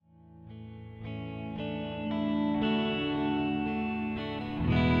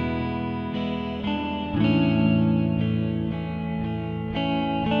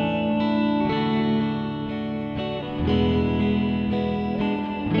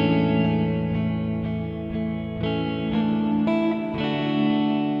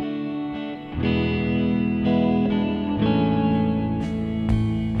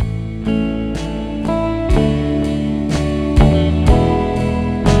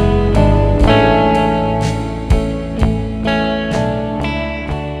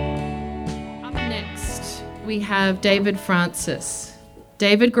have David Francis.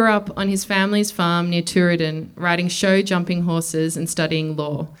 David grew up on his family's farm near Tooradin, riding show jumping horses and studying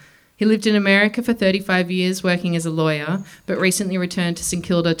law. He lived in America for 35 years working as a lawyer, but recently returned to St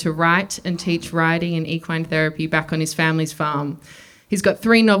Kilda to write and teach riding and equine therapy back on his family's farm. He's got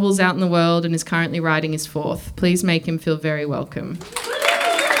 3 novels out in the world and is currently writing his 4th. Please make him feel very welcome.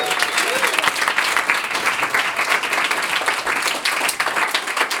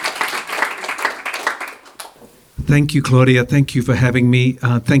 Thank you, Claudia. Thank you for having me.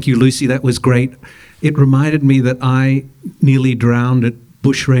 Thank you, Lucy. That was great. It reminded me that I nearly drowned at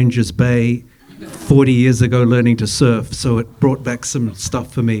Bushrangers Bay 40 years ago learning to surf, so it brought back some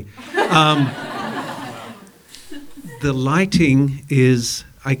stuff for me. The lighting is,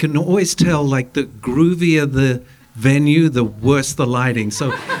 I can always tell, like the groovier the venue, the worse the lighting.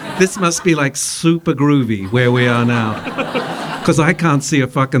 So this must be like super groovy where we are now, because I can't see a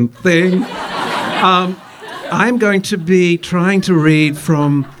fucking thing. I'm going to be trying to read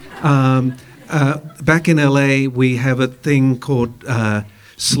from, back in LA, we have a thing called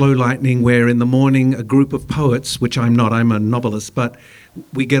Slow Lightning, where in the morning a group of poets, which I'm not, I'm a novelist, but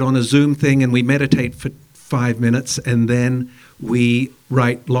we get on a Zoom thing and we meditate for 5 minutes, and then we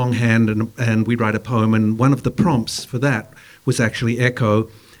write longhand and we write a poem. And one of the prompts for that was actually echo.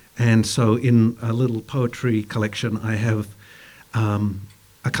 And so in a little poetry collection, I have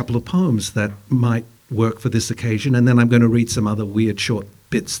a couple of poems that might work for this occasion, and then I'm going to read some other weird short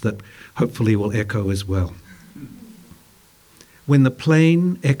bits that hopefully will echo as well. When the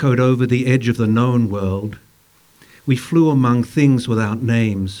plane echoed over the edge of the known world, we flew among things without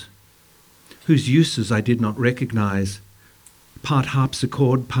names, whose uses I did not recognize, part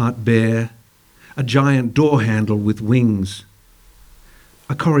harpsichord, part bear, a giant door handle with wings,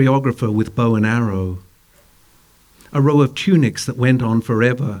 a choreographer with bow and arrow, a row of tunics that went on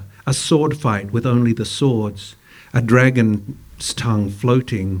forever, a sword fight with only the swords, a dragon's tongue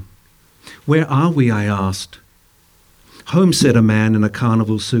floating. Where are we, I asked. Home, said a man in a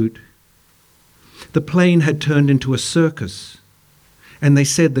carnival suit. The plane had turned into a circus, and they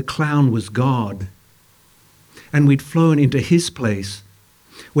said the clown was God. And we'd flown into his place,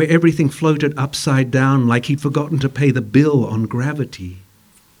 where everything floated upside down like he'd forgotten to pay the bill on gravity.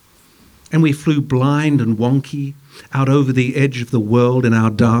 And we flew blind and wonky out over the edge of the world in our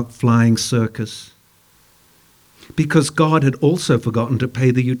dark flying circus. Because God had also forgotten to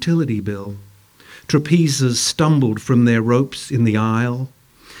pay the utility bill. Trapezes stumbled from their ropes in the aisle,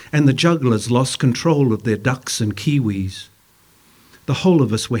 and the jugglers lost control of their ducks and kiwis. The whole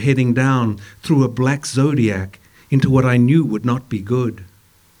of us were heading down through a black zodiac into what I knew would not be good.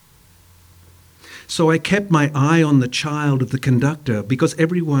 So I kept my eye on the child of the conductor, because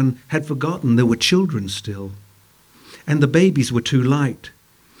everyone had forgotten there were children still. And the babies were too light.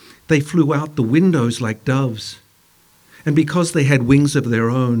 They flew out the windows like doves. And because they had wings of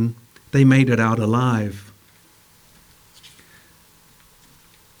their own, they made it out alive.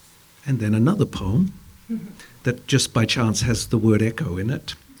 And then another poem that just by chance has the word echo in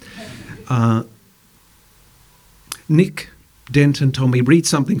it. Nick Denton told me, read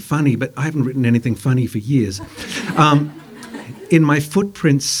something funny, but I haven't written anything funny for years. In my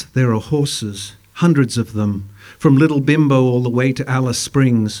footprints, there are horses, hundreds of them, from Little Bimbo all the way to Alice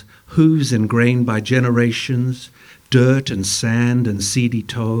Springs, hooves ingrained by generations, dirt and sand and seedy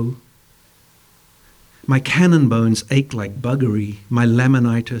toe. My cannon bones ache like buggery, my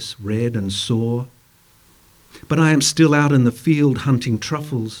laminitis red and sore. But I am still out in the field hunting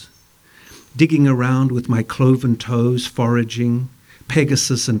truffles, digging around with my cloven toes, foraging,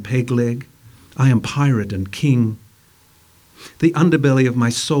 Pegasus and Pegleg. I am pirate and king. The underbelly of my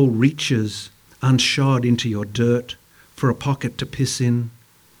soul reaches, unshod, into your dirt, for a pocket to piss in,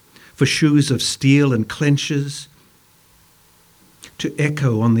 for shoes of steel and clenches to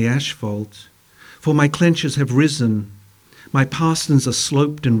echo on the asphalt. For my clenches have risen, my parsons are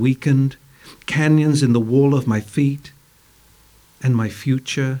sloped and weakened, canyons in the wall of my feet, and my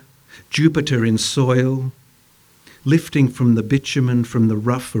future, Jupiter in soil, lifting from the bitumen from the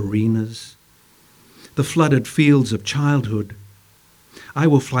rough arenas, the flooded fields of childhood. I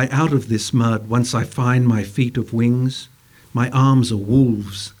will fly out of this mud once I find my feet of wings. My arms are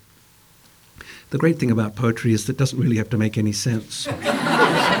wolves. The great thing about poetry is that it doesn't really have to make any sense.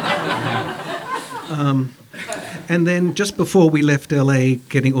 And then just before we left LA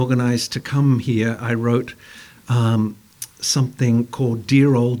getting organized to come here, I wrote something called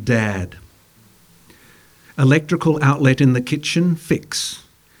Dear Old Dad. Electrical outlet in the kitchen, fix.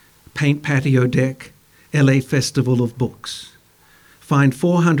 Paint patio deck, LA Festival of Books. Find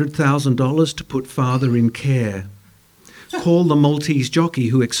 $400,000 to put father in care. Call the Maltese jockey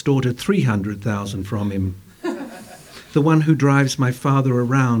who extorted $300,000 from him. The one who drives my father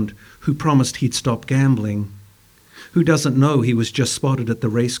around, who promised he'd stop gambling, who doesn't know he was just spotted at the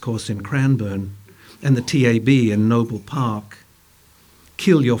racecourse in Cranbourne and the TAB in Noble Park.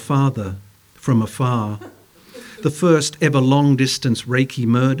 Kill your father from afar. The first ever long-distance Reiki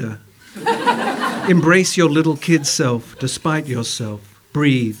murder. Embrace your little kid self, despite yourself.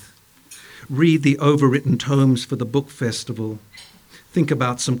 Breathe. Read the overwritten tomes for the book festival. Think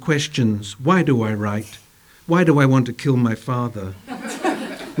about some questions. Why do I write? Why do I want to kill my father?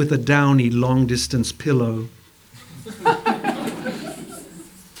 With a downy long-distance pillow.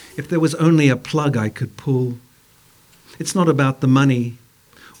 If there was only a plug I could pull. It's not about the money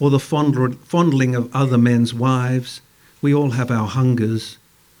or the fondling of other men's wives. We all have our hungers.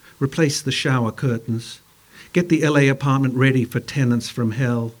 Replace the shower curtains. Get the LA apartment ready for tenants from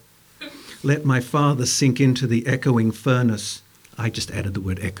hell. Let my father sink into the echoing furnace. I just added the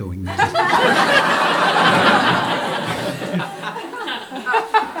word echoing there.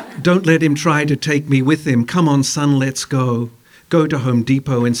 Don't let him try to take me with him. Come on, son, let's go. Go to Home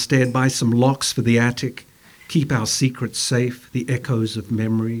Depot instead, buy some locks for the attic. Keep our secrets safe, the echoes of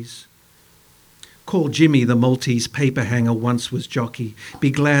memories. Call Jimmy, the Maltese paper hanger once was jockey. Be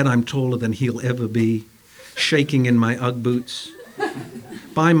glad I'm taller than he'll ever be. Shaking in my Ugg boots.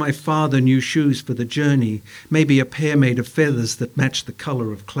 Buy my father new shoes for the journey, maybe a pair made of feathers that match the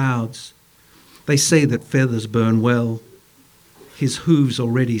colour of clouds. They say that feathers burn well. His hooves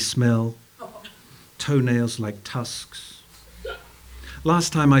already smell. Toenails like tusks.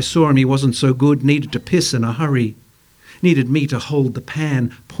 Last time I saw him, he wasn't so good, needed to piss in a hurry. Needed me to hold the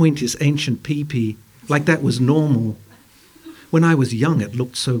pan, point his ancient pee-pee, like that was normal. When I was young, it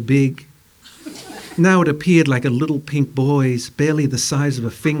looked so big. Now it appeared like a little pink boy's, barely the size of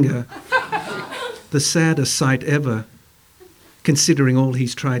a finger. The saddest sight ever, considering all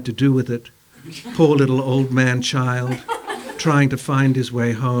he's tried to do with it. Poor little old man child, trying to find his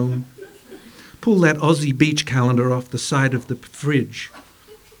way home. Pull that Aussie beach calendar off the side of the fridge.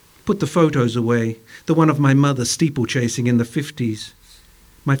 Put the photos away, the one of my mother steeplechasing in the 50s.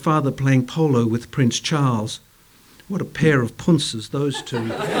 My father playing polo with Prince Charles. What a pair of punces, those two.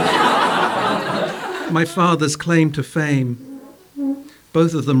 My father's claim to fame.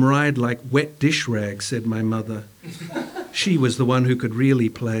 Both of them ride like wet dish rags, said my mother. She was the one who could really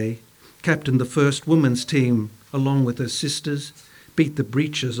play. Captained the first women's team, along with her sisters. Beat the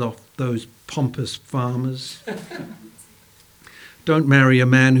breeches off those pompous farmers. Don't marry a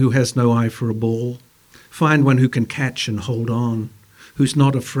man who has no eye for a ball. Find one who can catch and hold on, who's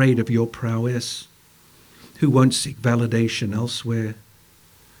not afraid of your prowess, who won't seek validation elsewhere,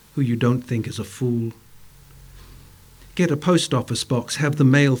 who you don't think is a fool. Get a post office box, have the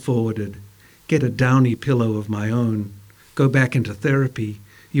mail forwarded. Get a downy pillow of my own. Go back into therapy.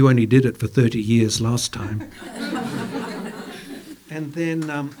 You only did it for 30 years last time. And then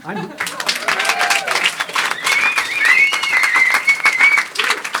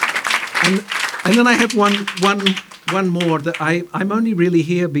And then I have one more that I'm only really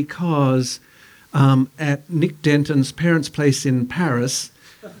here because at Nick Denton's parents' place in Paris,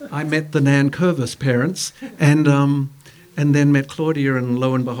 I met the Nan Curvis parents and then met Claudia, and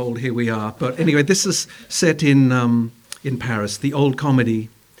lo and behold, here we are. But anyway, this is set in Paris, the old comedy.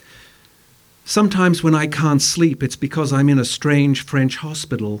 Sometimes when I can't sleep, it's because I'm in a strange French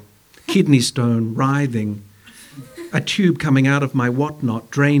hospital, kidney stone, writhing, a tube coming out of my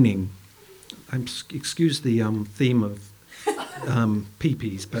whatnot, draining. Excuse the theme of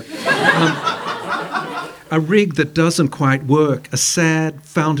pee-pees, but a rig that doesn't quite work, a sad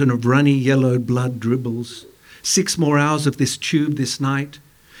fountain of runny yellowed blood dribbles. 6 more hours of this tube this night,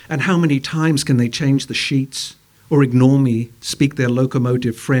 and how many times can they change the sheets or ignore me, speak their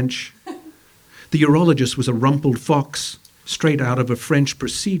locomotive French? The urologist was a rumpled fox, straight out of a French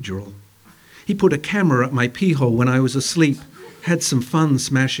procedural. He put a camera at my pee hole when I was asleep, had some fun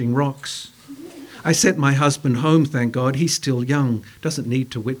smashing rocks. I sent my husband home, thank God. He's still young, doesn't need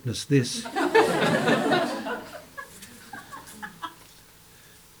to witness this.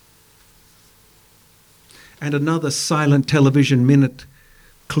 And another silent television minute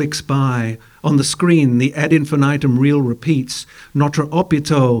clicks by. On the screen, the ad infinitum reel repeats. Notre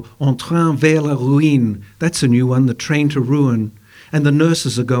hôpital en train vers la ruine. That's a new one, the train to ruin. And the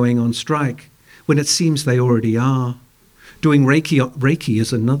nurses are going on strike, when it seems they already are. Doing Reiki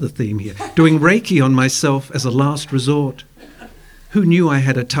is another theme here. Doing Reiki on myself as a last resort. Who knew I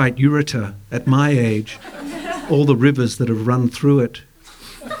had a tight ureter at my age? All the rivers that have run through it.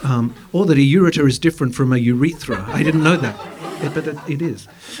 Or that a ureter is different from a urethra. I didn't know that, but it is.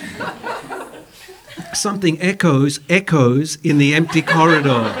 Something echoes in the empty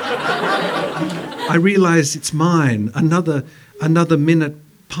corridor. I realize it's mine. Another minute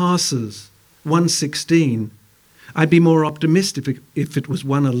passes. 1:16. I'd be more optimistic if it was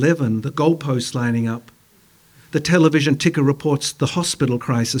 1:11, the goalposts lining up. The television ticker reports the hospital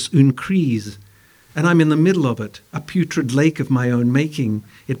crisis, une crise, and I'm in the middle of it, a putrid lake of my own making.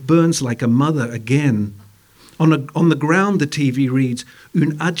 It burns like a mother again. On the ground, the TV reads,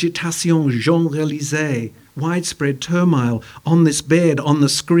 une agitation généralisée, widespread turmoil, on this bed, on the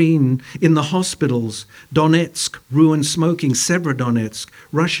screen, in the hospitals, Donetsk, ruined smoking, Severodonetsk,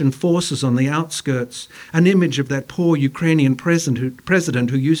 Russian forces on the outskirts, an image of that poor Ukrainian president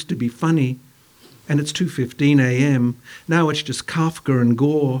who used to be funny. And it's 2:15 a.m. Now it's just Kafka and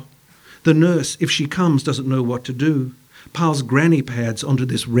gore. The nurse, if she comes, doesn't know what to do, piles granny pads onto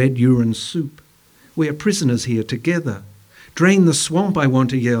this red urine soup. We are prisoners here together. Drain the swamp, I want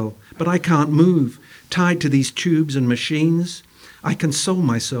to yell, but I can't move. Tied to these tubes and machines, I console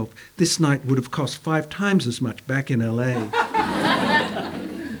myself. This night would have cost 5 times as much back in LA.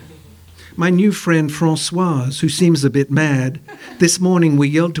 My new friend Françoise, who seems a bit mad, this morning we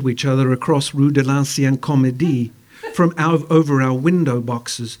yelled to each other across Rue de l'Ancienne Comédie from over our window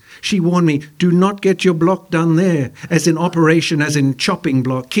boxes. She warned me, do not get your block done there, as in operation, as in chopping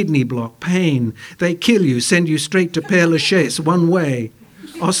block, kidney block, pain. They kill you, send you straight to Père Lachaise, one way.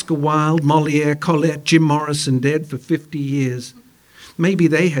 Oscar Wilde, Molière, Colette, Jim Morrison, dead for 50 years. Maybe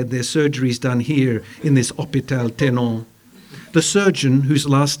they had their surgeries done here in this Hôpital Tenon. The surgeon, whose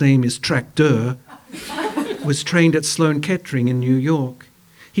last name is Tracteur, was trained at Sloan Kettering in New York.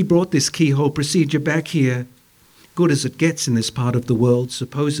 He brought this keyhole procedure back here. Good as it gets in this part of the world,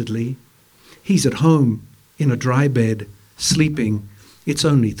 supposedly. He's at home, in a dry bed, sleeping. It's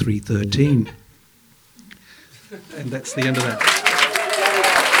only 3:13. And that's the end of that.